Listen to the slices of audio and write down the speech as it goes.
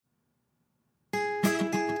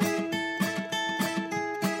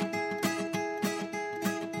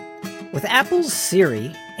With Apple's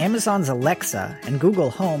Siri, Amazon's Alexa, and Google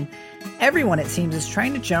Home, everyone, it seems, is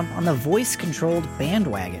trying to jump on the voice-controlled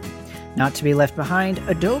bandwagon. Not to be left behind,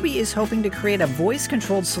 Adobe is hoping to create a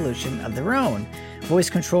voice-controlled solution of their own. Voice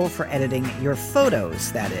control for editing your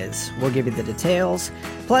photos, that is. We'll give you the details.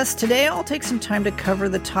 Plus, today I'll take some time to cover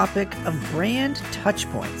the topic of brand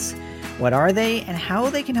touchpoints. What are they, and how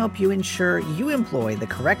they can help you ensure you employ the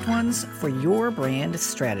correct ones for your brand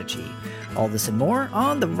strategy. All this and more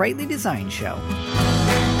on The Rightly Designed Show.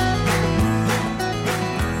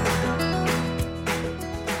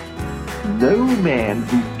 No man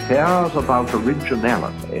who cares about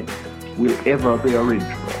originality will ever be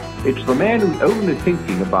original. It's the man who's only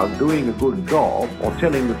thinking about doing a good job or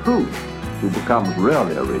telling the truth who becomes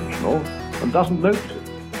really original and doesn't notice it.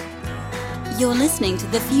 You're listening to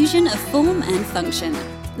the fusion of form and function.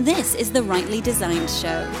 This is The Rightly Designed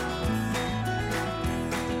Show.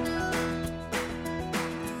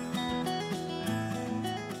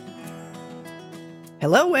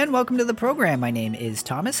 Hello and welcome to the program. My name is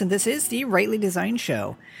Thomas and this is The Rightly Designed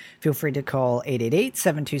Show. Feel free to call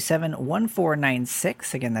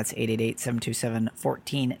 888-727-1496. Again, that's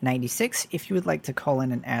 888-727-1496 if you would like to call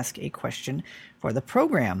in and ask a question for the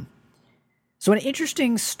program. So an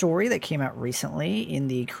interesting story that came out recently in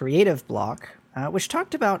the Creative Block, which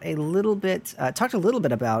talked a little bit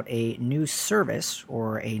about a new service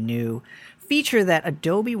or a new feature that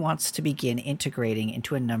Adobe wants to begin integrating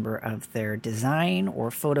into a number of their design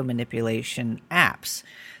or photo manipulation apps.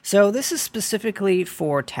 So this is specifically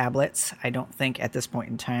for tablets. I don't think at this point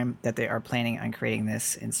in time that they are planning on creating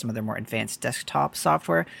this in some of their more advanced desktop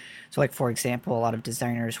software. So like, for example, a lot of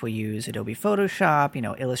designers will use Adobe Photoshop,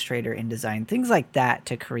 Illustrator, InDesign, things like that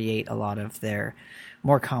to create a lot of their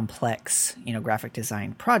more complex, graphic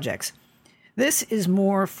design projects. This is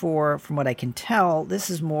more for, from what I can tell, this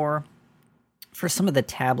is more for some of the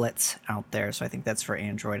tablets out there. So I think that's for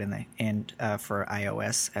Android and for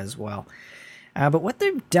iOS as well. But what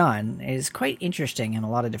they've done is quite interesting in a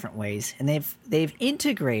lot of different ways. And they've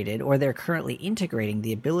integrated, or they're currently integrating,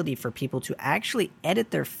 the ability for people to actually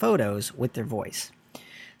edit their photos with their voice.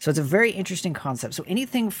 So it's a very interesting concept. So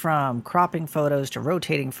anything from cropping photos to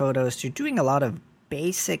rotating photos to doing a lot of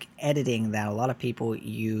basic editing that a lot of people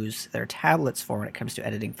use their tablets for when it comes to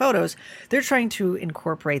editing photos, they're trying to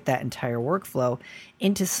incorporate that entire workflow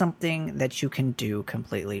into something that you can do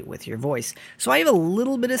completely with your voice. So I have a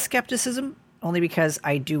little bit of skepticism, only because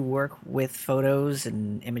I do work with photos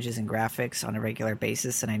and images and graphics on a regular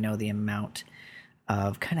basis, and I know the amount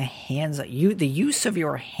of kind of the use of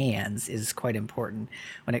your hands is quite important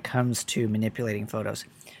when it comes to manipulating photos.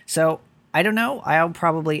 So I don't know. I'll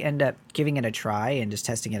probably end up giving it a try and just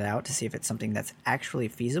testing it out to see if it's something that's actually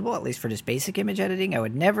feasible, at least for just basic image editing. I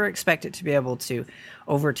would never expect it to be able to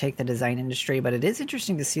overtake the design industry, but it is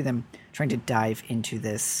interesting to see them trying to dive into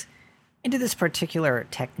this particular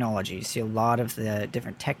technology. You see a lot of the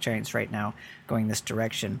different tech giants right now going this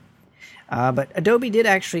direction. But Adobe did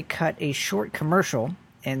actually cut a short commercial,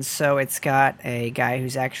 and so it's got a guy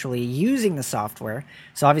who's actually using the software.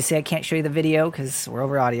 So obviously I can't show you the video because we're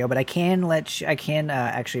over audio, but I can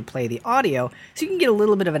actually play the audio so you can get a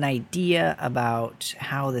little bit of an idea about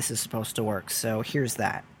how this is supposed to work. So here's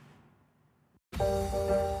that.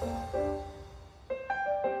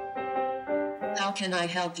 How can I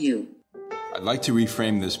help you? I'd like to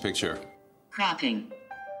reframe this picture. Cropping.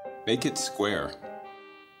 Make it square.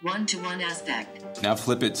 1-to-1 aspect. Now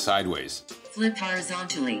flip it sideways. Flip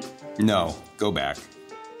horizontally. No, go back.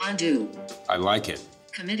 Undo. I like it.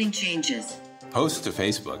 Committing changes. Post to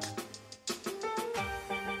Facebook.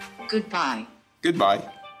 Goodbye. Goodbye.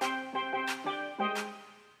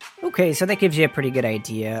 Okay, so that gives you a pretty good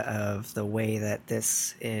idea of the way that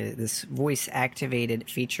this voice-activated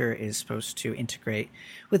feature is supposed to integrate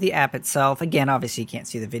with the app itself. Again, obviously you can't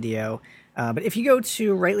see the video, but if you go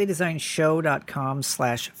to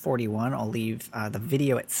rightlydesignedshow.com/41, I'll leave the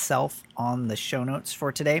video itself on the show notes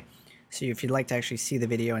for today. So if you'd like to actually see the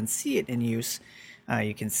video and see it in use,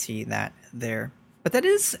 you can see that there. But it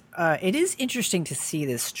is interesting to see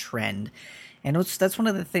this trend, and that's one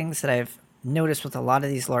of the things that I've noticed with a lot of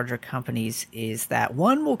these larger companies is that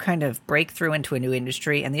one will kind of break through into a new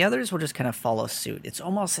industry and the others will just kind of follow suit. It's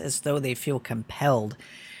almost as though they feel compelled,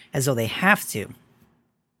 as though they have to.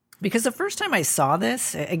 Because the first time I saw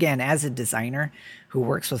this, again, as a designer who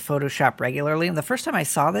works with Photoshop regularly, and the first time I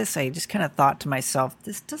saw this, I just kind of thought to myself,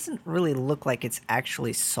 this doesn't really look like it's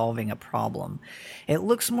actually solving a problem. It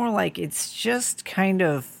looks more like it's just kind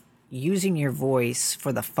of using your voice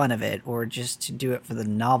for the fun of it, or just to do it for the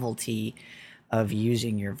novelty of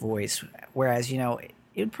using your voice. Whereas,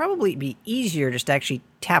 it would probably be easier just to actually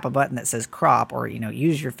tap a button that says crop or,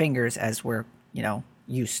 use your fingers as we're,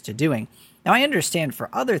 used to doing. Now, I understand for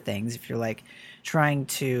other things, if you're like trying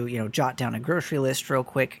to, jot down a grocery list real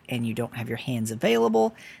quick and you don't have your hands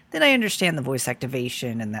available, then I understand the voice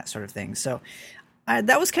activation and that sort of thing. So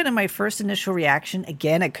that was kind of my first initial reaction.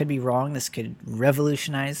 Again, I could be wrong. This could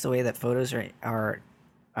revolutionize the way that photos are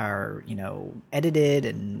edited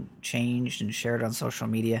and changed and shared on social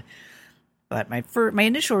media. But my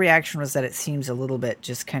initial reaction was that it seems a little bit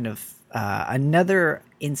just kind of another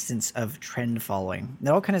instance of trend following. It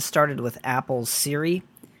all kind of started with Apple's Siri.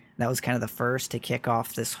 That was kind of the first to kick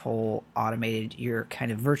off this whole automated, your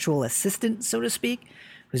kind of virtual assistant, so to speak,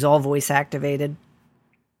 who's all voice activated.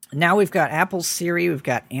 Now we've got Apple's Siri, we've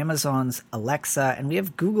got Amazon's Alexa, and we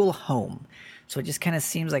have Google Home. So it just kind of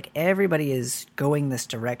seems like everybody is going this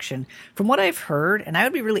direction. From what I've heard, and I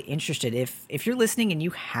would be really interested if you're listening and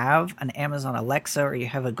you have an Amazon Alexa or you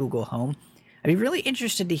have a Google Home, I'd be really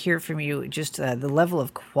interested to hear from you just the level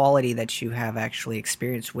of quality that you have actually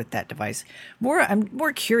experienced with that device. I'm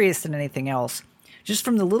more curious than anything else. Just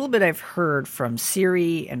from the little bit I've heard from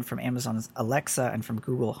Siri and from Amazon's Alexa and from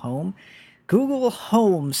Google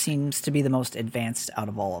Home seems to be the most advanced out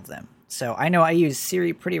of all of them. So I know I use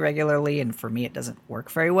Siri pretty regularly, and for me it doesn't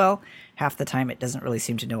work very well. Half the time it doesn't really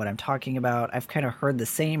seem to know what I'm talking about. I've kind of heard the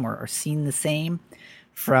same or seen the same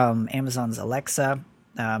from Amazon's Alexa.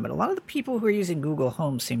 But a lot of the people who are using Google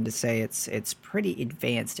Home seem to say it's pretty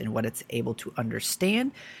advanced in what it's able to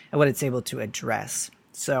understand and what it's able to address.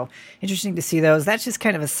 So interesting to see those. That's just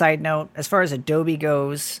kind of a side note. As far as Adobe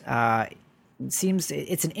goes, it seems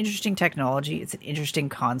it's an interesting technology. It's an interesting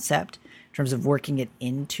concept in terms of working it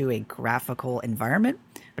into a graphical environment.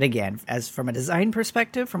 But again, as from a design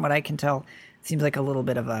perspective, from what I can tell, it seems like a little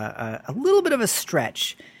bit of a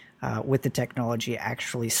stretch with the technology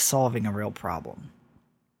actually solving a real problem.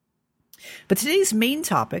 But today's main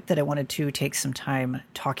topic that I wanted to take some time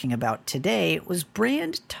talking about today was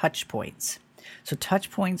brand touchpoints. So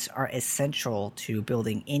touchpoints are essential to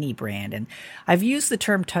building any brand, and I've used the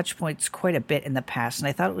term touchpoints quite a bit in the past, and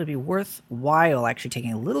I thought it would be worthwhile actually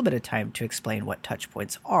taking a little bit of time to explain what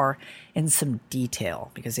touchpoints are in some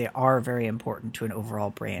detail, because they are very important to an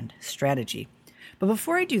overall brand strategy. But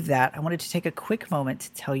before I do that, I wanted to take a quick moment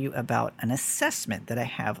to tell you about an assessment that I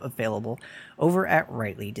have available over at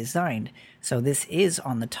Rightly Designed. So this is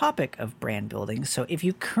on the topic of brand building. So if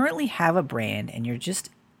you currently have a brand and you're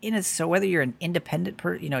just so whether you're an independent,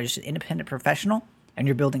 just an independent professional and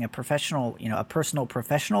you're building a professional, a personal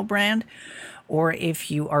professional brand, or if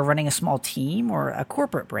you are running a small team or a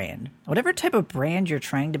corporate brand, whatever type of brand you're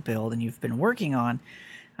trying to build and you've been working on,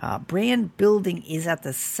 brand building is at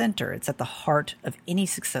the center. It's at the heart of any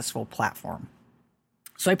successful platform.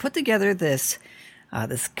 So I put together this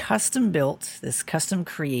custom-built, this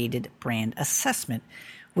custom-created brand assessment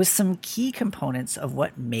with some key components of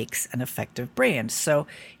what makes an effective brand. So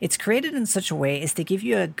it's created in such a way as to give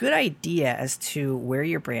you a good idea as to where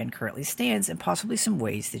your brand currently stands and possibly some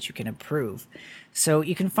ways that you can improve. So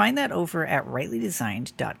you can find that over at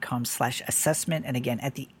rightlydesigned.com/assessment. And again,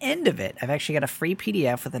 at the end of it, I've actually got a free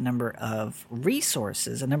PDF with a number of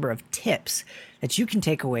resources, a number of tips that you can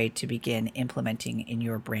take away to begin implementing in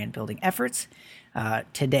your brand building efforts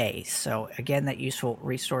today. So again, that useful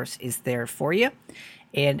resource is there for you.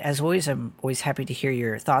 And as always, I'm always happy to hear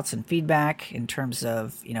your thoughts and feedback in terms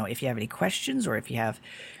of, if you have any questions or if you have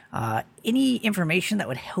any information that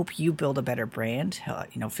would help you build a better brand,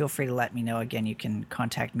 feel free to let me know. Again, you can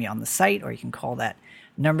contact me on the site or you can call that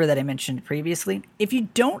number that I mentioned previously. If you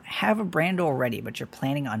don't have a brand already, but you're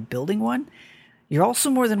planning on building one, you're also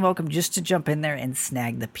more than welcome just to jump in there and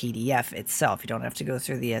snag the PDF itself. You don't have to go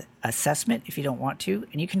through the assessment if you don't want to.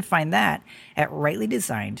 And you can find that at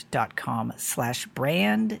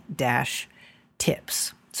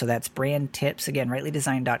rightlydesigned.com/brand-tips. So that's brand tips. Again,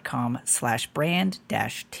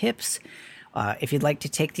 rightlydesigned.com/brand-tips. If you'd like to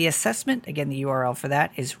take the assessment, again, the URL for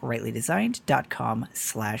that is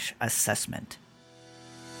rightlydesigned.com/assessment.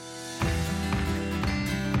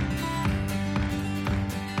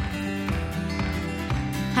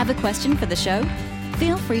 Have a question for the show?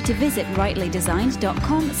 Feel free to visit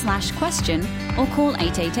rightlydesigned.com/question or call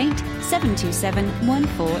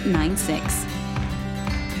 888-727-1496.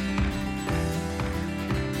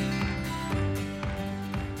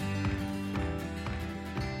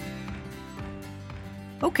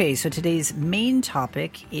 Okay, so today's main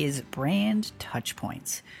topic is brand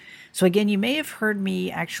touchpoints. So again, you may have heard me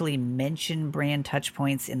actually mention brand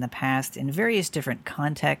touchpoints in the past in various different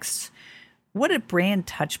contexts. What a brand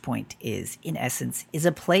touchpoint is, in essence, is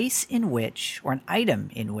a place in which, or an item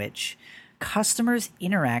in which, customers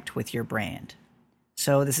interact with your brand.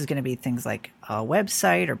 So this is going to be things like a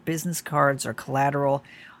website or business cards or collateral,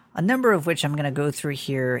 a number of which I'm going to go through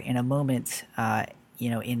here in a moment,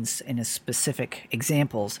 in a specific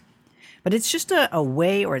examples. But it's just a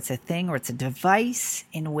way, or it's a thing, or it's a device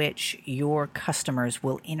in which your customers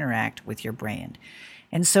will interact with your brand.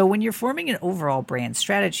 And so when you're forming an overall brand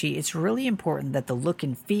strategy, it's really important that the look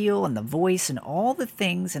and feel and the voice and all the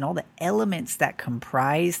things and all the elements that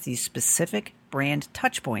comprise these specific brand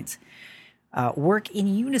touchpoints work in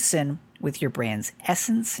unison with your brand's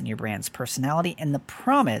essence and your brand's personality and the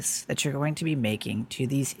promise that you're going to be making to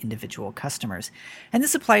these individual customers. And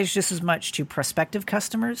this applies just as much to prospective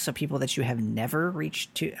customers, so people that you have never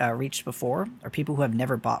reached before, or people who have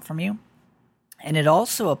never bought from you. And it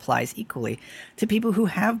also applies equally to people who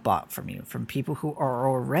have bought from you, from people who are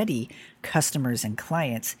already customers and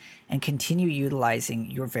clients and continue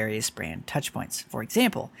utilizing your various brand touchpoints. For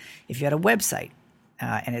example, if you had a website,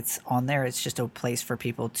 and it's on there, it's just a place for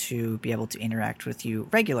people to be able to interact with you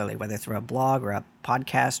regularly, whether through a blog or a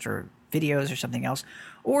podcast or videos or something else.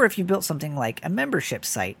 Or if you built something like a membership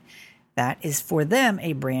site, that is for them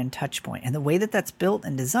a brand touch point. And the way that that's built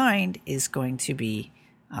and designed is going to be,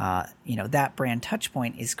 that brand touch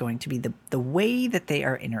point is going to be the way that they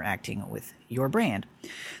are interacting with your brand.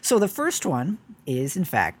 So the first one is, in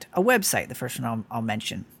fact, a website, the first one I'll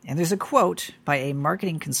mention. And there's a quote by a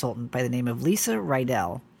marketing consultant by the name of Lisa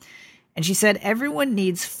Rydell. And she said, "Everyone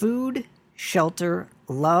needs food, shelter,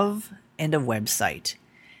 love, and a website."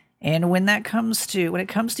 And when it comes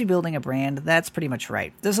to building a brand, that's pretty much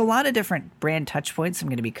right. There's a lot of different brand touch points I'm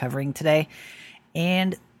going to be covering today.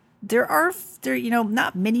 And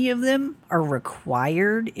not many of them are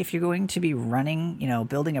required if you're going to be running,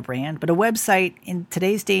 building a brand. But a website in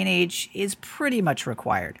today's day and age is pretty much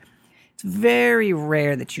required. It's very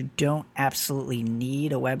rare that you don't absolutely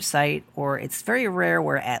need a website, or it's very rare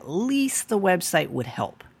where at least the website would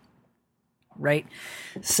help, right?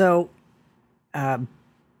 So,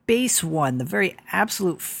 base one, the very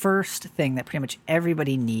absolute first thing that pretty much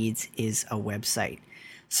everybody needs is a website.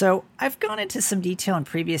 So I've gone into some detail in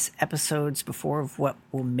previous episodes before of what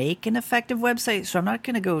will make an effective website, so I'm not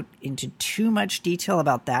going to go into too much detail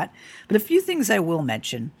about that. But a few things I will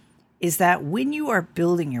mention is that when you are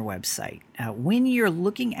building your website, when you're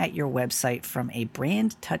looking at your website from a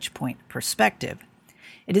brand touchpoint perspective,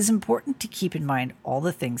 it is important to keep in mind all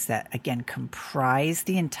the things that, again, comprise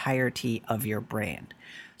the entirety of your brand.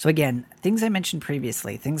 So again, things I mentioned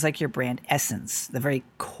previously, things like your brand essence, the very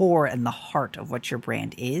core and the heart of what your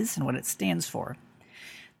brand is and what it stands for.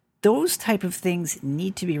 Those type of things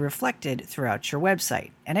need to be reflected throughout your website.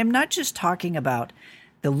 And I'm not just talking about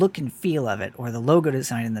the look and feel of it or the logo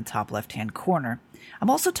design in the top left-hand corner. I'm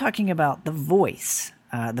also talking about the voice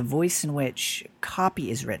in which copy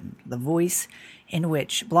is written, the voice in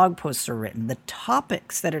which blog posts are written, the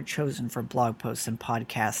topics that are chosen for blog posts and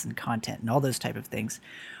podcasts and content and all those type of things.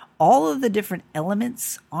 All of the different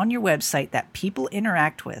elements on your website that people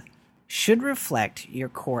interact with should reflect your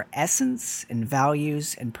core essence and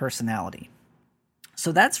values and personality.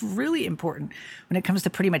 So that's really important when it comes to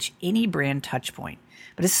pretty much any brand touch point,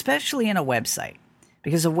 but especially in a website.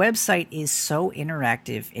 Because a website is so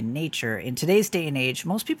interactive in nature. In today's day and age,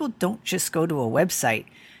 most people don't just go to a website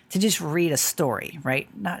to just read a story, right?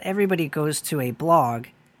 Not everybody goes to a blog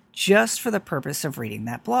just for the purpose of reading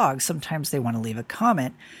that blog. Sometimes they want to leave a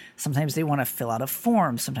comment. Sometimes they want to fill out a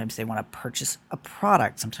form. Sometimes they want to purchase a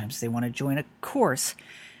product. Sometimes they want to join a course.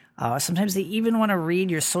 Sometimes they even want to read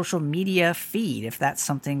your social media feed if that's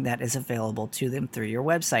something that is available to them through your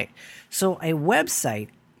website. So a website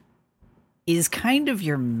is kind of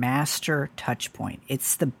your master touch point.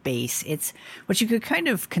 It's the base. It's what you could kind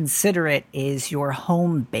of consider it is your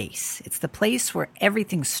home base. It's the place where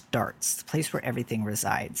everything starts, the place where everything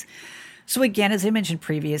resides. So again, as I mentioned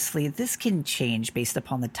previously, this can change based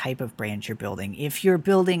upon the type of brand you're building. If you're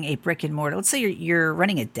building a brick and mortar, let's say you're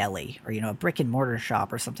running a deli or a brick and mortar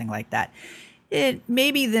shop or something like that, it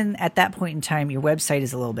maybe then at that point in time, your website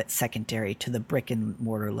is a little bit secondary to the brick and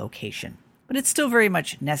mortar location. But it's still very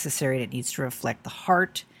much necessary, and it needs to reflect the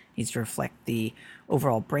heart, needs to reflect the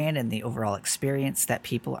overall brand and the overall experience that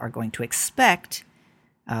people are going to expect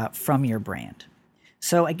from your brand.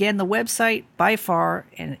 So again, the website by far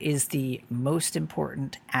is the most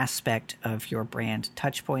important aspect of your brand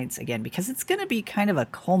touchpoints, again, because it's going to be kind of a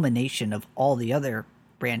culmination of all the other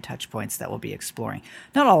brand touchpoints that we'll be exploring.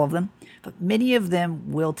 Not all of them, but many of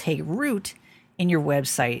them will take root in your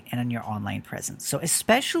website and on your online presence. So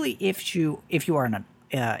especially if you are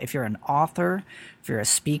if you're an author, if you're a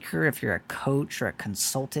speaker, if you're a coach or a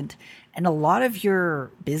consultant, and a lot of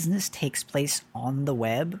your business takes place on the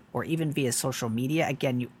web or even via social media,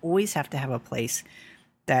 again, you always have to have a place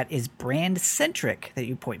that is brand centric that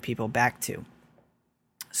you point people back to.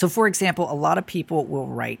 So for example, a lot of people will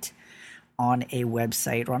write on a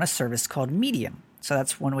website or on a service called Medium. So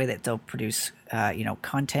that's one way that they'll produce,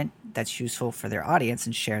 content that's useful for their audience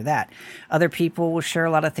and share that. Other people will share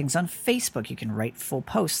a lot of things on Facebook. You can write full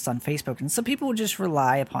posts on Facebook. And some people will just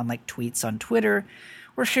rely upon like tweets on Twitter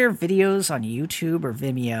or share videos on YouTube or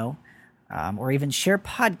Vimeo, or even share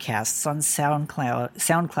podcasts on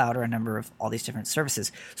SoundCloud or a number of all these different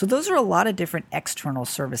services. So those are a lot of different external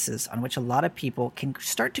services on which a lot of people can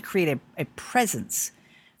start to create a presence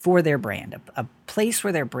for their brand, a place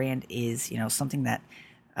where their brand is, something that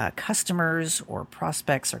customers or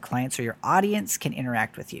prospects or clients or your audience can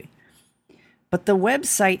interact with you. But the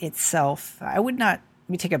website itself, let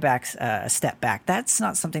me take a step back. That's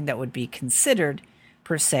not something that would be considered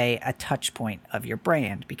per se a touch point of your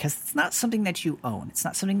brand, because it's not something that you own. It's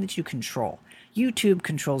not something that you control. YouTube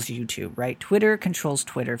controls YouTube, right? Twitter controls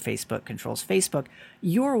Twitter. Facebook controls Facebook.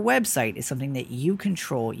 Your website is something that you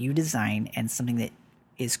control, you design, and something that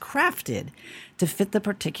is crafted to fit the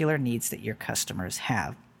particular needs that your customers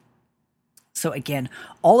have. So again,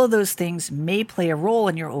 all of those things may play a role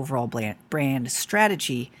in your overall brand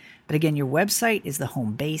strategy, but again, your website is the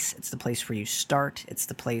home base. It's the place where you start. It's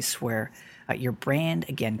the place where your brand,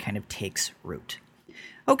 again, kind of takes root.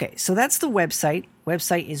 Okay, so that's the website.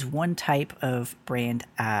 Website is one type of brand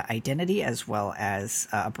identity as well as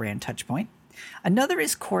a brand touch point. Another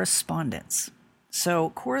is correspondence. So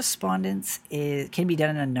correspondence can be done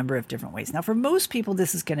in a number of different ways. Now, for most people,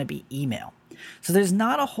 this is going to be email. So there's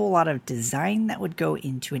not a whole lot of design that would go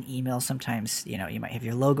into an email. Sometimes, you might have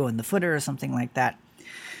your logo in the footer or something like that.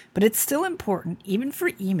 But it's still important, even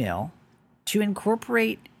for email, to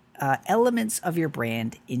incorporate elements of your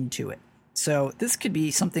brand into it. So this could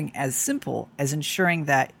be something as simple as ensuring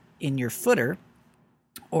that in your footer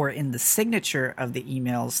or in the signature of the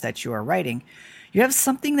emails that you are writing, you have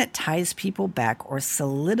something that ties people back or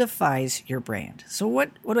solidifies your brand. So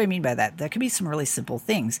what do I mean by that? That could be some really simple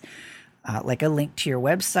things, like a link to your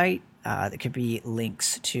website. That could be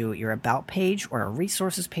links to your about page or a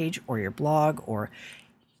resources page or your blog. Or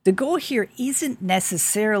the goal here isn't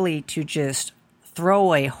necessarily to just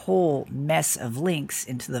throw a whole mess of links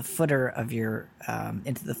into the footer of your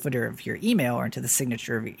email or into the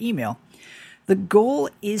signature of your email. The goal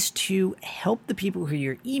is to help the people who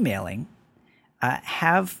you're emailing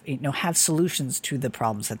have solutions to the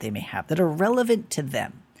problems that they may have that are relevant to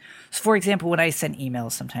them. So, for example, when I send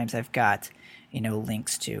emails, sometimes I've got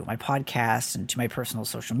links to my podcast and to my personal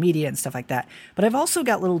social media and stuff like that. But I've also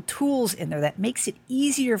got little tools in there that makes it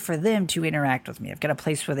easier for them to interact with me. I've got a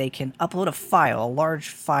place where they can upload a large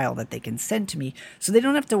file that they can send to me, so they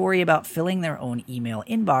don't have to worry about filling their own email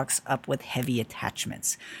inbox up with heavy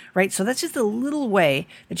attachments, right? So that's just a little way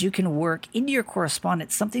that you can work into your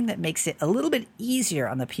correspondence, something that makes it a little bit easier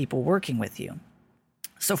on the people working with you.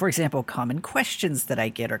 So, for example, common questions that I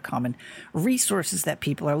get or common resources that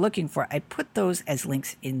people are looking for, I put those as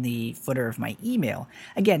links in the footer of my email.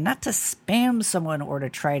 Again, not to spam someone or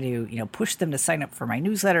to try to, push them to sign up for my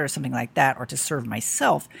newsletter or something like that, or to serve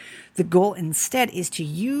myself. The goal instead is to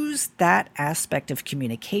use that aspect of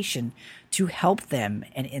communication to help them,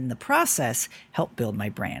 and in the process, help build my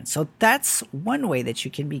brand. So that's one way that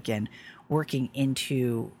you can begin working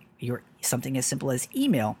into your something as simple as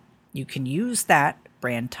email. You can use that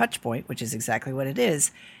brand touchpoint, which is exactly what it is,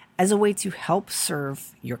 as a way to help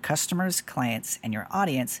serve your customers, clients, and your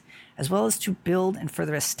audience, as well as to build and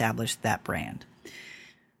further establish that brand.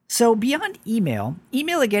 So beyond email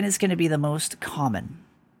again is going to be the most common,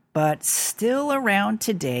 but still around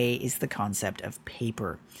today is the concept of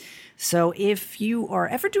paper. So if you are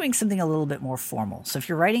ever doing something a little bit more formal, so if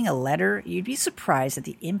you're writing a letter, you'd be surprised at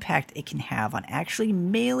the impact it can have on actually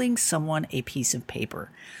mailing someone a piece of paper.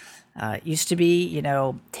 It used to be,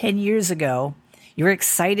 10 years ago, you were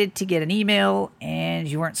excited to get an email and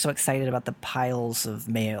you weren't so excited about the piles of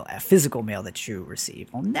mail, physical mail that you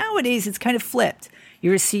receive. Well, nowadays it's kind of flipped. You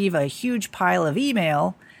receive a huge pile of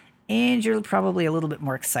email and you're probably a little bit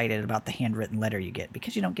more excited about the handwritten letter you get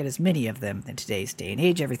because you don't get as many of them in today's day and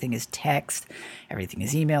age. Everything is text, everything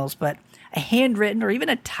is emails, but a handwritten or even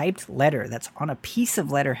a typed letter that's on a piece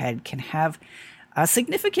of letterhead can have a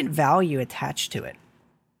significant value attached to it.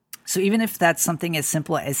 So even if that's something as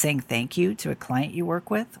simple as saying thank you to a client you work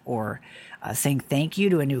with, or saying thank you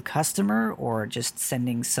to a new customer, or just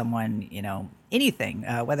sending someone, anything,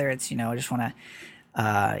 whether it's, I just want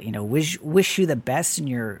wish you the best in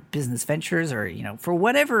your business ventures, or, for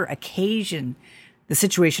whatever occasion the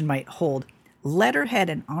situation might hold, letterhead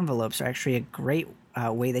and envelopes are actually a great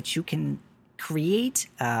way that you can create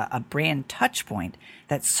a brand touch point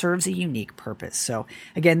that serves a unique purpose. So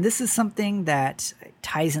again, this is something that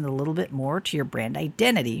ties in a little bit more to your brand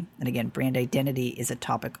identity. And again, brand identity is a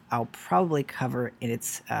topic I'll probably cover in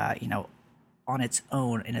its, on its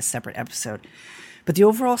own in a separate episode. But the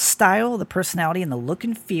overall style, the personality, and the look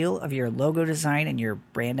and feel of your logo design and your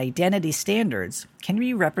brand identity standards can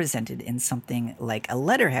be represented in something like a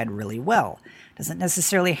letterhead really well. Doesn't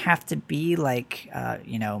necessarily have to be like,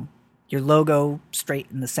 your logo straight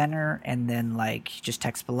in the center and then just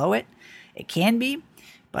text below it. It can be,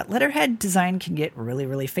 but letterhead design can get really,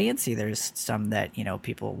 really fancy. There's some that,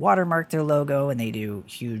 people watermark their logo and they do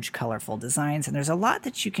huge, colorful designs. And there's a lot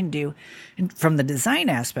that you can do from the design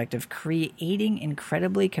aspect of creating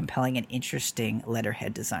incredibly compelling and interesting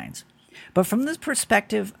letterhead designs. But from this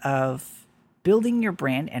perspective of building your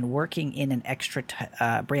brand and working in an extra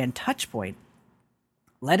brand touch point,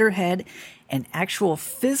 letterhead and actual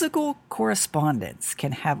physical correspondence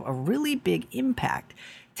can have a really big impact.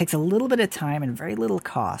 It takes a little bit of time and very little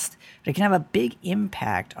cost, but it can have a big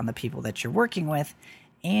impact on the people that you're working with,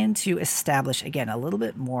 and to establish, again, a little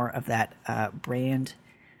bit more of that brand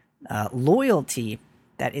loyalty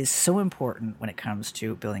that is so important when it comes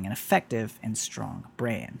to building an effective and strong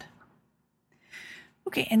brand.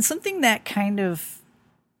 Okay, and something that kind of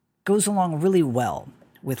goes along really well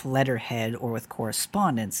with letterhead or with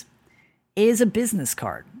correspondence is a business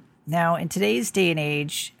card. Now, in today's day and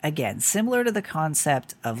age, again, similar to the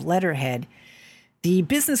concept of letterhead, the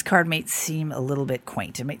business card might seem a little bit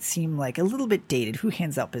quaint. It might seem like a little bit dated. Who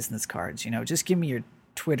hands out business cards? Just give me your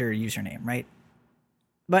Twitter username, right?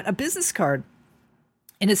 But a business card,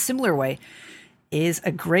 in a similar way, is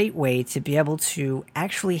a great way to be able to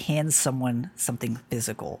actually hand someone something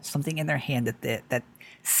physical, something in their hand that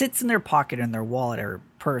sits in their pocket, in their wallet or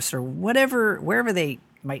purse or whatever, wherever they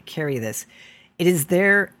might carry this. It is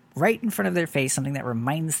there right in front of their face, something that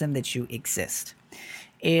reminds them that you exist.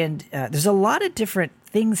 And there's a lot of different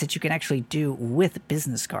things that you can actually do with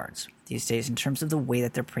business cards these days in terms of the way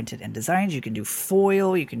that they're printed and designed. You can do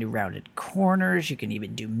foil, you can do rounded corners, you can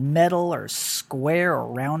even do metal or square or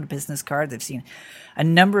round business cards. I've seen a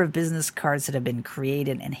number of business cards that have been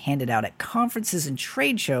created and handed out at conferences and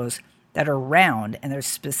trade shows that are round, and they're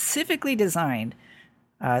specifically designed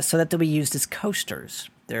so that they'll be used as coasters.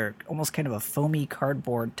 They're almost kind of a foamy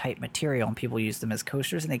cardboard type material, and people use them as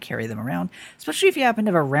coasters and they carry them around, especially if you happen to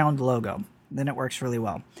have a round logo. Then it works really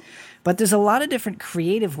well. But there's a lot of different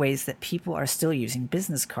creative ways that people are still using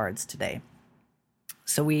business cards today.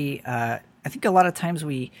 So I think a lot of times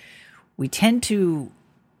we tend to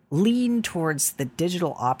lean towards the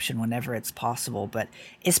digital option whenever it's possible, but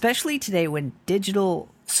especially today when digital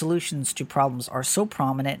solutions to problems are so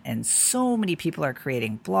prominent and so many people are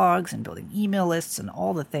creating blogs and building email lists and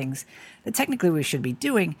all the things that technically we should be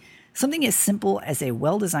doing, something as simple as a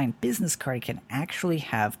well-designed business card can actually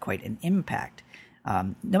have quite an impact.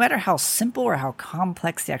 No matter how simple or how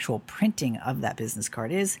complex the actual printing of that business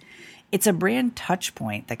card is, it's a brand touch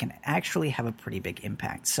point that can actually have a pretty big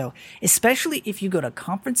impact. So especially if you go to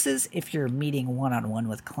conferences, if you're meeting one-on-one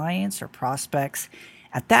with clients or prospects,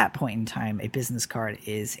 at that point in time, a business card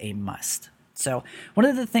is a must. So one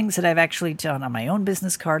of the things that I've actually done on my own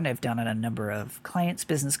business card, and I've done on a number of clients'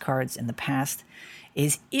 business cards in the past,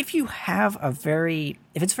 is if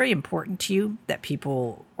it's very important to you that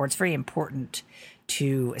people, or it's very important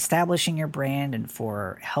to establishing your brand and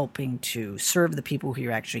for helping to serve the people who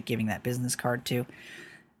you're actually giving that business card to,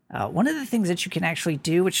 one of the things that you can actually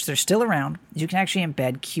do, which they're still around, is you can actually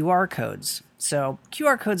embed QR codes. So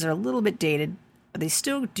QR codes are a little bit dated, but they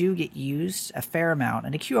still do get used a fair amount.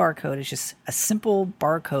 And a QR code is just a simple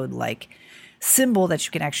barcode-like symbol that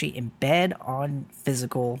you can actually embed on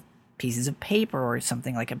physical pieces of paper or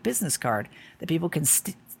something like a business card that people can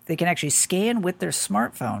they can actually scan with their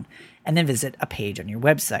smartphone and then visit a page on your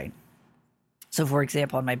website. So, for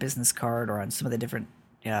example, on my business card or on some of the different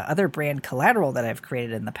other brand collateral that I've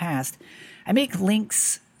created in the past, I make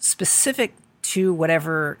links specific to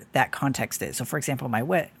whatever that context is. So, for example, my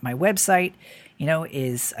website,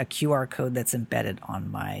 is a QR code that's embedded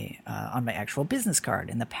on my actual business card.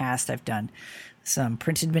 In the past, I've done some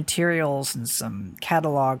printed materials and some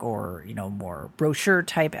catalog or more brochure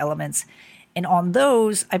type elements. And on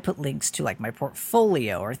those, I put links to like my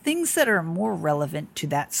portfolio or things that are more relevant to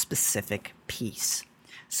that specific piece.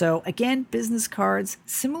 So again, business cards,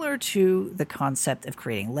 similar to the concept of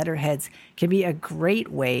creating letterheads, can be a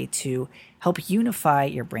great way to help unify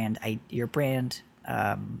your brand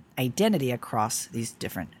identity across these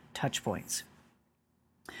different touch points.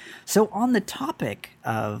 So on the topic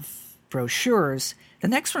of brochures, the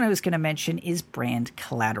next one I was going to mention is brand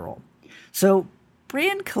collateral. So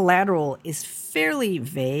brand collateral is fairly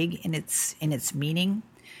vague in its meaning,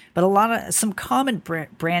 but some common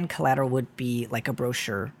brand collateral would be like a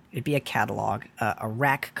brochure. It'd be a catalog, a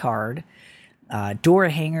rack card, door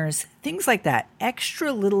hangers, things like that.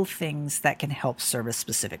 Extra little things that can help serve a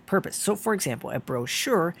specific purpose. So, for example, a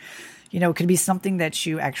brochure, could be something that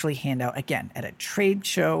you actually hand out, again, at a trade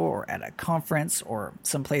show or at a conference or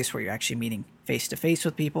some place where you're actually meeting face-to-face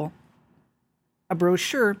with people. A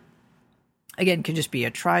brochure, again, could just be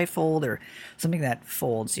a tri-fold or something that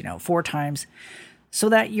folds, 4 times, so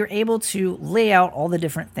that you're able to lay out all the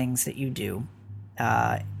different things that you do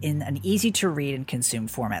in an easy-to-read and consume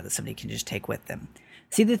format that somebody can just take with them.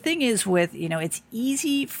 See, the thing is with, it's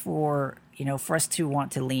easy for us to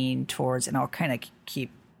want to lean towards, and I'll kind of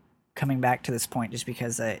keep coming back to this point just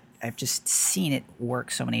because I've just seen it work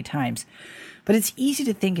so many times. But it's easy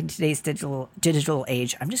to think in today's digital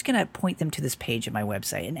age, I'm just going to point them to this page at my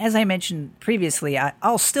website. And as I mentioned previously,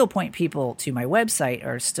 I'll still point people to my website,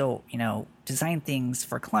 or still, design things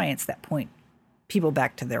for clients that point people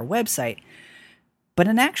back to their website. But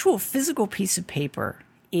an actual physical piece of paper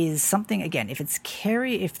is something, again, if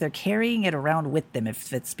they're carrying it around with them,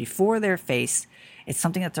 if it's before their face, it's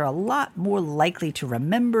something that they're a lot more likely to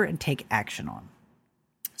remember and take action on.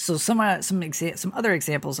 So some other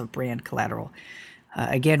examples of brand collateral.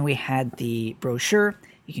 Again, we had the brochure.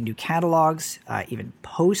 You can do catalogs, even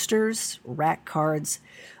posters, rack cards,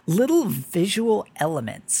 little visual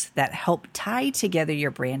elements that help tie together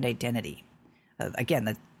your brand identity. Again,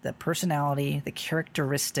 the personality, the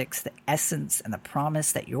characteristics, the essence, and the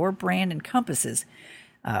promise that your brand encompasses.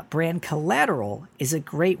 Brand collateral is a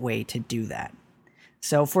great way to do that.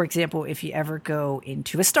 So, for example, if you ever go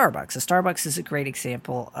into a Starbucks is a great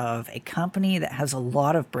example of a company that has a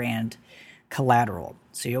lot of brand collateral.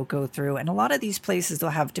 So you'll go through, and a lot of these places, they'll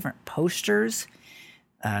have different posters.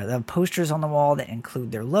 They'll have posters on the wall that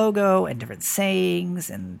include their logo and different sayings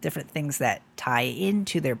and different things that tie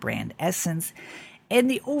into their brand essence and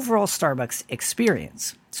the overall Starbucks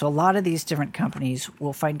experience. So a lot of these different companies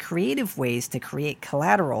will find creative ways to create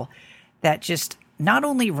collateral that just not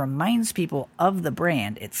only reminds people of the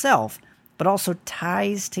brand itself, but also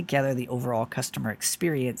ties together the overall customer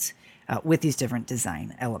experience with these different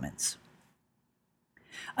design elements.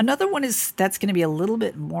 Another one that's going to be a little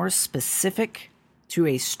bit more specific to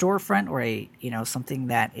a storefront or something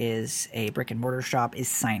that is a brick and mortar shop is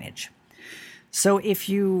signage. So if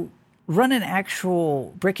you run an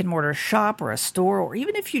actual brick and mortar shop or a store, or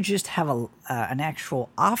even if you just have an actual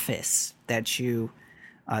office that you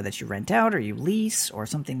rent out or you lease or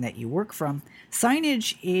something that you work from,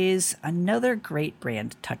 signage is another great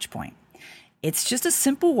brand touch point. It's just a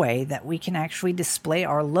simple way that we can actually display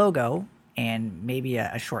our logo and maybe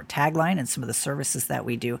a short tagline and some of the services that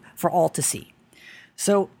we do for all to see.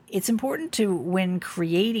 So it's important to, when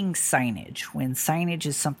creating signage, when signage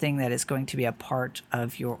is something that is going to be a part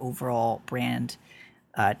of your overall brand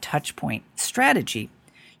touch point strategy,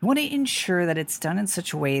 you want to ensure that it's done in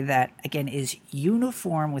such a way that, again, is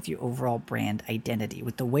uniform with your overall brand identity,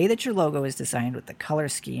 with the way that your logo is designed, with the color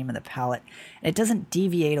scheme and the palette, and it doesn't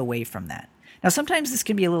deviate away from that. Now, sometimes this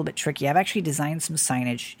can be a little bit tricky. I've actually designed some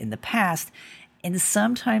signage in the past, and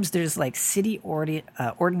sometimes there's like city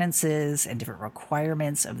ordinances and different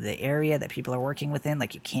requirements of the area that people are working within,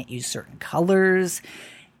 like you can't use certain colors.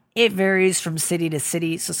 It varies from city to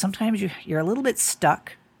city, so sometimes you're a little bit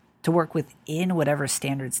stuck to work within whatever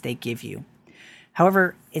standards they give you.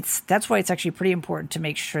 However, that's why it's actually pretty important to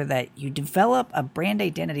make sure that you develop a brand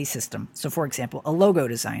identity system. So, for example, a logo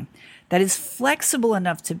design that is flexible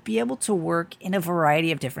enough to be able to work in a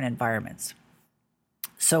variety of different environments.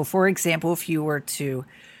 So, for example, if you were to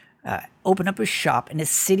open up a shop in a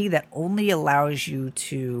city that only allows you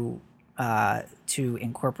to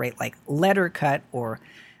incorporate like letter cut or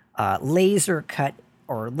laser cut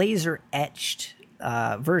or laser etched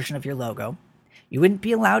version of your logo, you wouldn't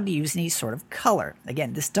be allowed to use any sort of color.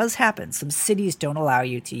 Again, this does happen. Some cities don't allow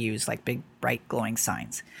you to use like big, bright, glowing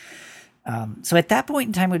signs. So at that point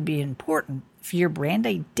in time, it would be important for your brand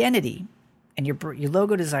identity and your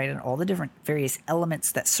logo design and all the different various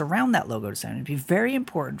elements that surround that logo design. It'd be very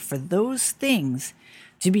important for those things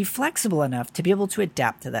to be flexible enough to be able to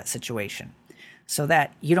adapt to that situation, so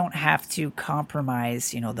that you don't have to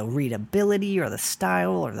compromise, the readability or the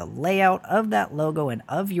style or the layout of that logo and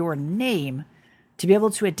of your name to be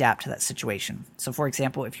able to adapt to that situation. So, for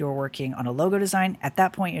example, if you're working on a logo design, at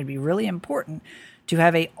that point, it'd be really important to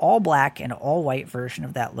have a all black and all white version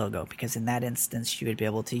of that logo, because in that instance, you would be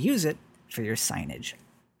able to use it for your signage.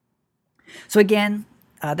 So again,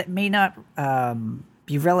 that may not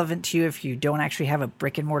be relevant to you if you don't actually have a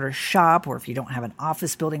brick and mortar shop, or if you don't have an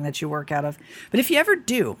office building that you work out of. But if you ever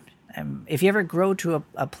do, if you ever grow to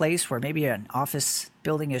a place where maybe an office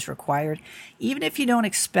building is required, even if you don't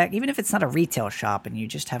expect, even if it's not a retail shop and you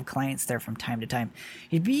just have clients there from time to time,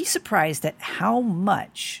 you'd be surprised at how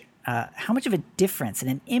much of a difference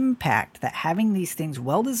and an impact that having these things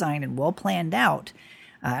well designed and well planned out,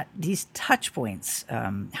 these touch points,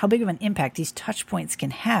 how big of an impact these touch points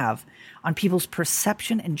can have on people's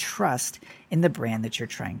perception and trust in the brand that you're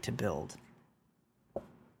trying to build.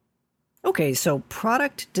 Okay, so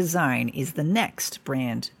product design is the next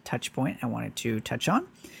brand touch point I wanted to touch on.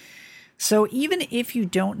 So even if you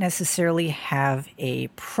don't necessarily have a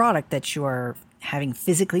product that you are having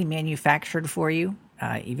physically manufactured for you,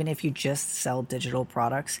 even if you just sell digital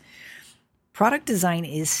products, product design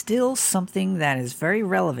is still something that is very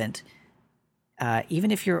relevant, even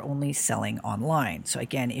if you're only selling online. So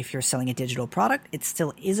again, if you're selling a digital product, it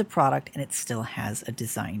still is a product and it still has a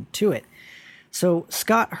design to it. So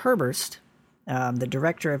Scott Herberst, the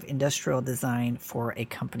director of industrial design for a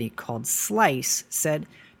company called Slice, said,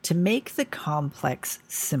 "To make the complex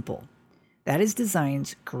simple, that is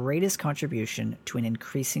design's greatest contribution to an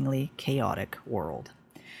increasingly chaotic world."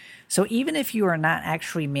 So even if you are not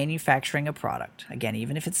actually manufacturing a product, again,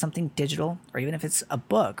 even if it's something digital, or even if it's a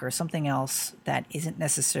book or something else that isn't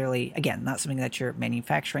necessarily, again, not something that you're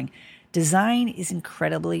manufacturing, design is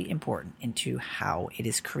incredibly important into how it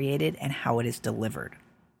is created and how it is delivered.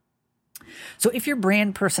 So if your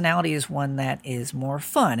brand personality is one that is more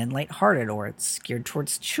fun and lighthearted, or it's geared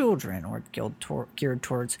towards children, or geared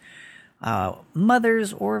towards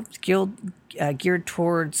mothers, or geared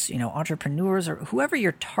towards entrepreneurs, or whoever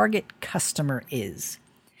your target customer is,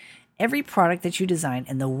 every product that you design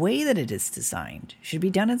and the way that it is designed should be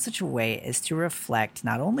done in such a way as to reflect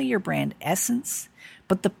not only your brand essence,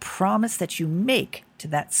 but the promise that you make to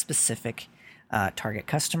that specific target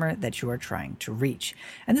customer that you are trying to reach.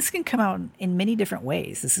 And this can come out in many different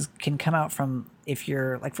ways. Can come out from, if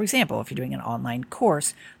you're, like, for example, if you're doing an online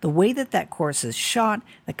course, the way that that course is shot,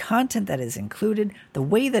 the content that is included, the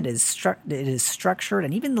way that it is structured,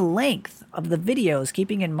 and even the length of the videos,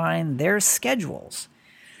 keeping in mind their schedules,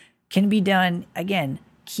 can be done, again,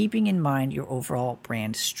 keeping in mind your overall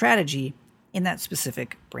brand strategy in that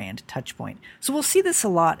specific brand touchpoint. So we'll see this a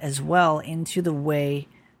lot as well into the way,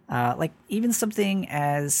 like even something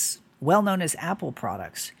as well known as Apple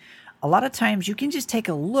products. A lot of times you can just take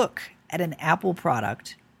a look at an Apple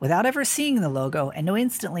product without ever seeing the logo and know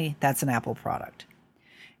instantly that's an Apple product.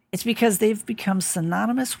 It's because they've become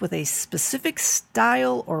synonymous with a specific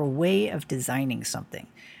style or way of designing something.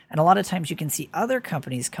 And a lot of times you can see other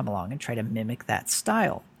companies come along and try to mimic that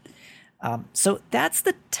style. So that's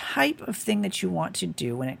the type of thing that you want to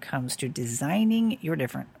do when it comes to designing your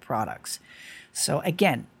different products. So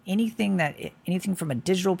again, anything from a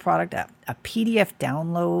digital product, a PDF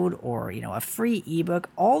download, or a free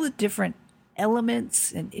ebook, all the different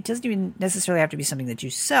elements, and it doesn't even necessarily have to be something that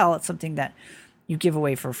you sell. It's something that you give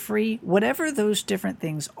away for free. Whatever those different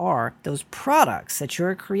things are, those products that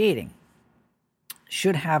you're creating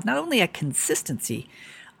should have not only a consistency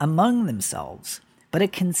among themselves, but a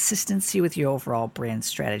consistency with your overall brand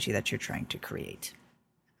strategy that you're trying to create.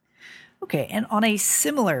 Okay, and on a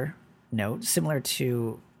similar note, similar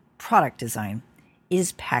to product design,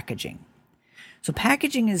 is packaging. So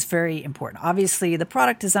packaging is very important. Obviously, the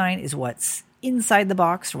product design is what's inside the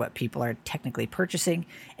box, or what people are technically purchasing,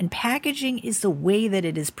 and packaging is the way that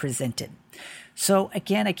it is presented. So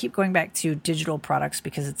again, I keep going back to digital products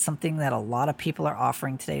because it's something that a lot of people are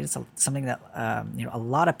offering today. It's something that a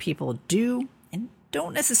lot of people do and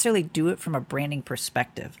don't necessarily do it from a branding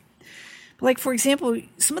perspective. But like, for example,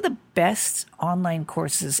 some of the best online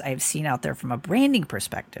courses I've seen out there from a branding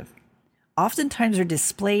perspective oftentimes are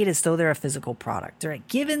displayed as though they're a physical product. They're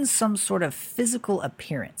given some sort of physical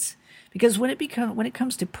appearance. Because when it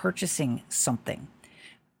comes to purchasing something,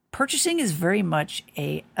 purchasing is very much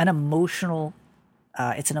an emotional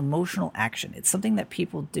it's an emotional action. It's something that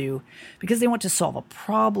people do because they want to solve a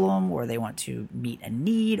problem, or they want to meet a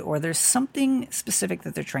need, or there's something specific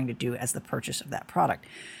that they're trying to do as the purchase of that product.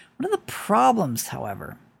 One of the problems,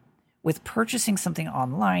 however, with purchasing something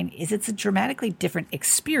online is it's a dramatically different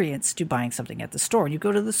experience to buying something at the store. When you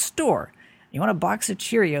go to the store, you want a box of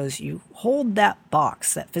Cheerios, you hold that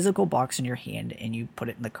box, that physical box in your hand, and you put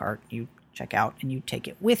it in the cart, you check out, and you take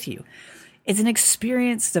it with you. It's an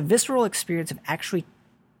experience, it's a visceral experience of actually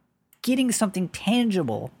getting something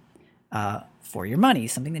tangible for your money,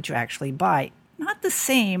 something that you actually buy, not not the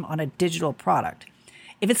same on a digital product.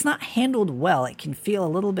 If it's not handled well, it can feel a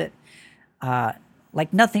little bit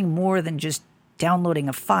like nothing more than just downloading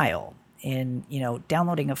a file. And,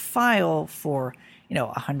 downloading a file for,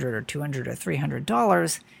 $100 or $200 or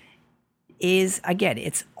 $300 is, again,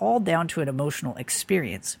 it's all down to an emotional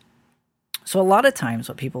experience. So a lot of times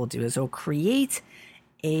what people will do is they'll create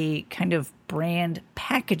a kind of brand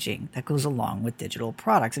packaging that goes along with digital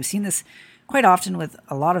products. I've seen this quite often with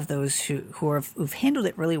a lot of those who've handled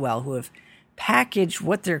it really well, who have packaged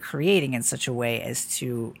what they're creating in such a way as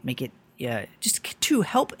to make it just to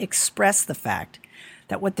help express the fact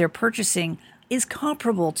that what they're purchasing is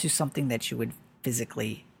comparable to something that you would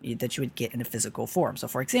get in a physical form. So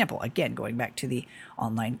for example, again, going back to the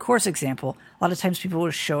online course example, a lot of times people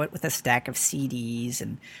will show it with a stack of CDs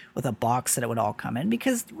and with a box that it would all come in,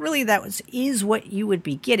 because really is what you would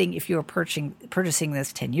be getting if you were purchasing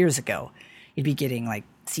this 10 years ago. You'd be getting like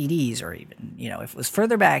CDs, or even, if it was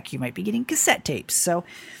further back, you might be getting cassette tapes. So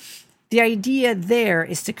the idea there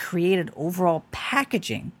is to create an overall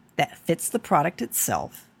packaging that fits the product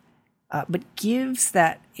itself, but gives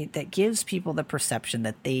people the perception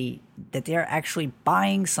that they are actually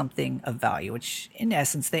buying something of value, which in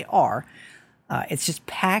essence they are. It's just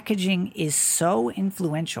packaging is so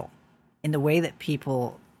influential in the way that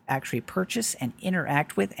people actually purchase and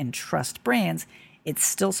interact with and trust brands. It's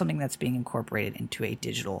still something that's being incorporated into a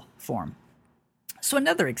digital form. So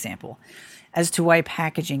another example as to why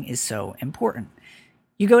packaging is so important.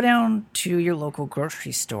 You go down to your local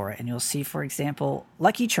grocery store and you'll see, for example,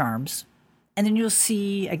 Lucky Charms, and then you'll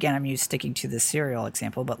see, again, I'm sticking to the cereal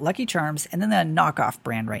example, but Lucky Charms and then a knockoff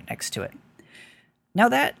brand right next to it. Now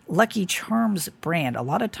that Lucky Charms brand a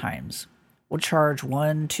lot of times will charge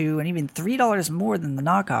 $1, $2, and even $3 more than the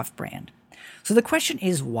knockoff brand. So the question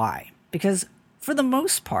is why? Because for the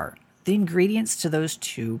most part, the ingredients to those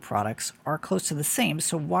two products are close to the same,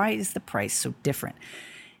 so why is the price so different?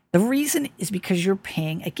 The reason is because you're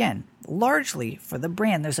paying, again, largely for the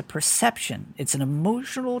brand. There's a perception. It's an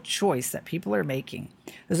emotional choice that people are making.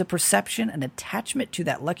 There's a perception, an attachment to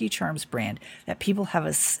that Lucky Charms brand, that people have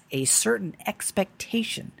a certain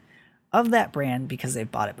expectation of that brand because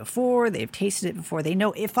they've bought it before, they've tasted it before. They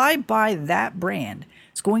know if I buy that brand,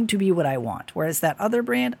 it's going to be what I want. Whereas that other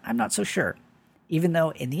brand, I'm not so sure, even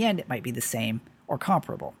though in the end it might be the same or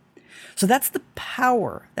comparable. So that's the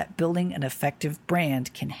power that building an effective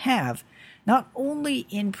brand can have, not only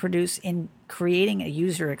in creating a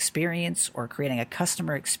user experience or creating a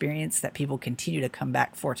customer experience that people continue to come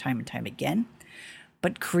back for time and time again,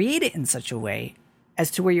 but create it in such a way as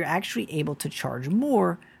to where you're actually able to charge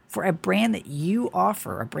more for a brand that you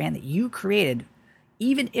offer, a brand that you created,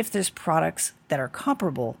 even if there's products that are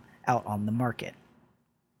comparable out on the market.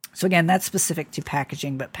 So again, that's specific to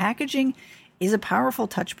packaging, but packaging is a powerful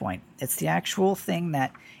touch point. It's the actual thing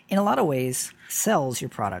that, in a lot of ways, sells your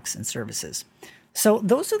products and services. So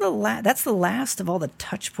those are that's the last of all the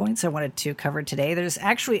touch points I wanted to cover today. There's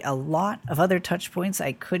actually a lot of other touch points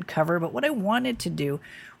I could cover, but what I wanted to do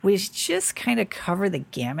was just kind of cover the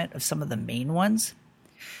gamut of some of the main ones.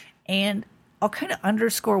 And I'll kind of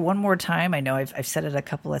underscore one more time. I know I've said it a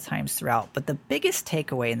couple of times throughout, but the biggest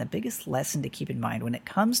takeaway and the biggest lesson to keep in mind when it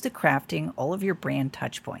comes to crafting all of your brand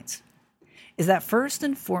touch points is that first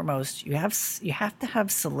and foremost, you have to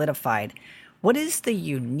have solidified what is the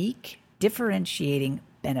unique differentiating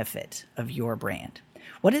benefit of your brand.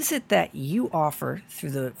 What is it that you offer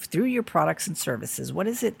through your products and services? What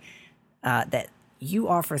is it that you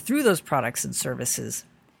offer through those products and services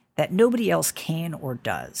that nobody else can or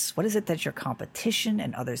does? What is it that your competition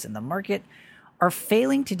and others in the market are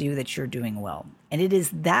failing to do that you're doing well? And it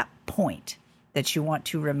is that point that you want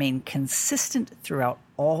to remain consistent throughout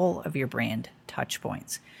all of your brand touch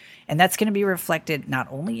points. And that's going to be reflected not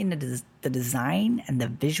only in the design and the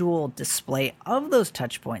visual display of those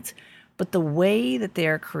touch points, but the way that they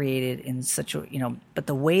are created in but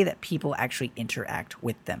the way that people actually interact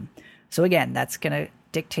with them. So again, that's going to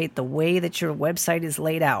dictate the way that your website is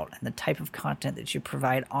laid out and the type of content that you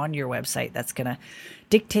provide on your website. That's going to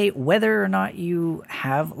dictate whether or not you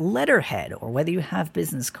have letterhead or whether you have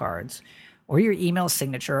business cards or your email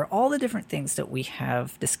signature, all the different things that we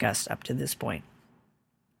have discussed up to this point.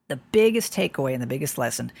 The biggest takeaway and the biggest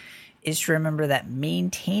lesson is to remember that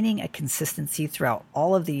maintaining a consistency throughout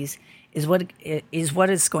all of these is what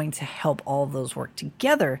is going to help all of those work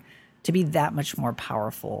together to be that much more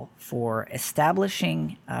powerful for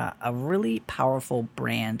establishing a really powerful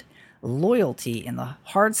brand loyalty in the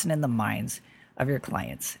hearts and in the minds of your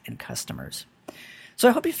clients and customers. So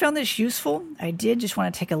I hope you found this useful. I did just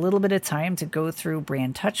want to take a little bit of time to go through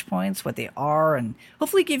brand touchpoints, what they are, and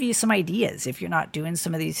hopefully give you some ideas if you're not doing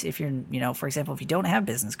some of these. If you're, for example, if you don't have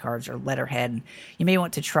business cards or letterhead, you may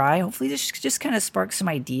want to try. Hopefully this just kind of spark some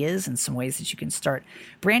ideas and some ways that you can start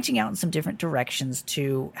branching out in some different directions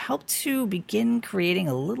to help to begin creating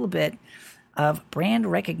a little bit of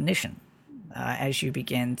brand recognition as you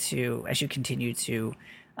continue to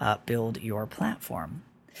build your platform.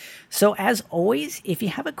 So as always, if you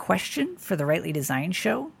have a question for the Rightly Designed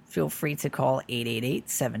Show, feel free to call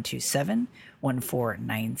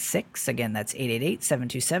 888-727-1496. Again, that's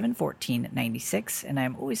 888-727-1496. And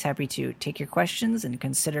I'm always happy to take your questions and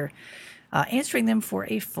consider answering them for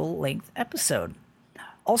a full-length episode.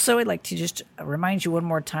 Also, I'd like to just remind you one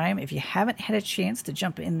more time, if you haven't had a chance to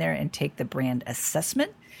jump in there and take the brand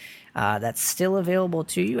assessment, that's still available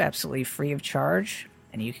to you, absolutely free of charge.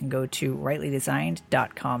 And you can go to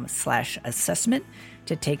rightlydesigned.com/assessment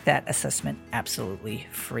to take that assessment absolutely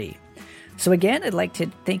free. So again, I'd like to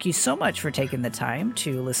thank you so much for taking the time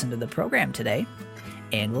to listen to the program today,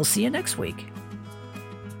 and we'll see you next week.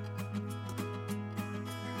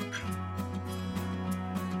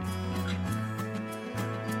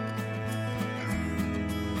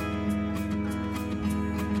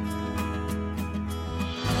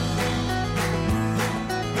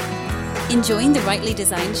 Enjoying the Rightly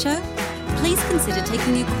Designed Show? Please consider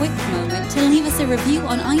taking a quick moment to leave us a review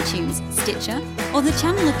on iTunes, Stitcher, or the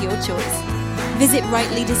channel of your choice. Visit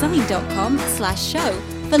rightlydesigned.com/show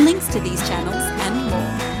for links to these channels and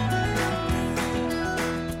more.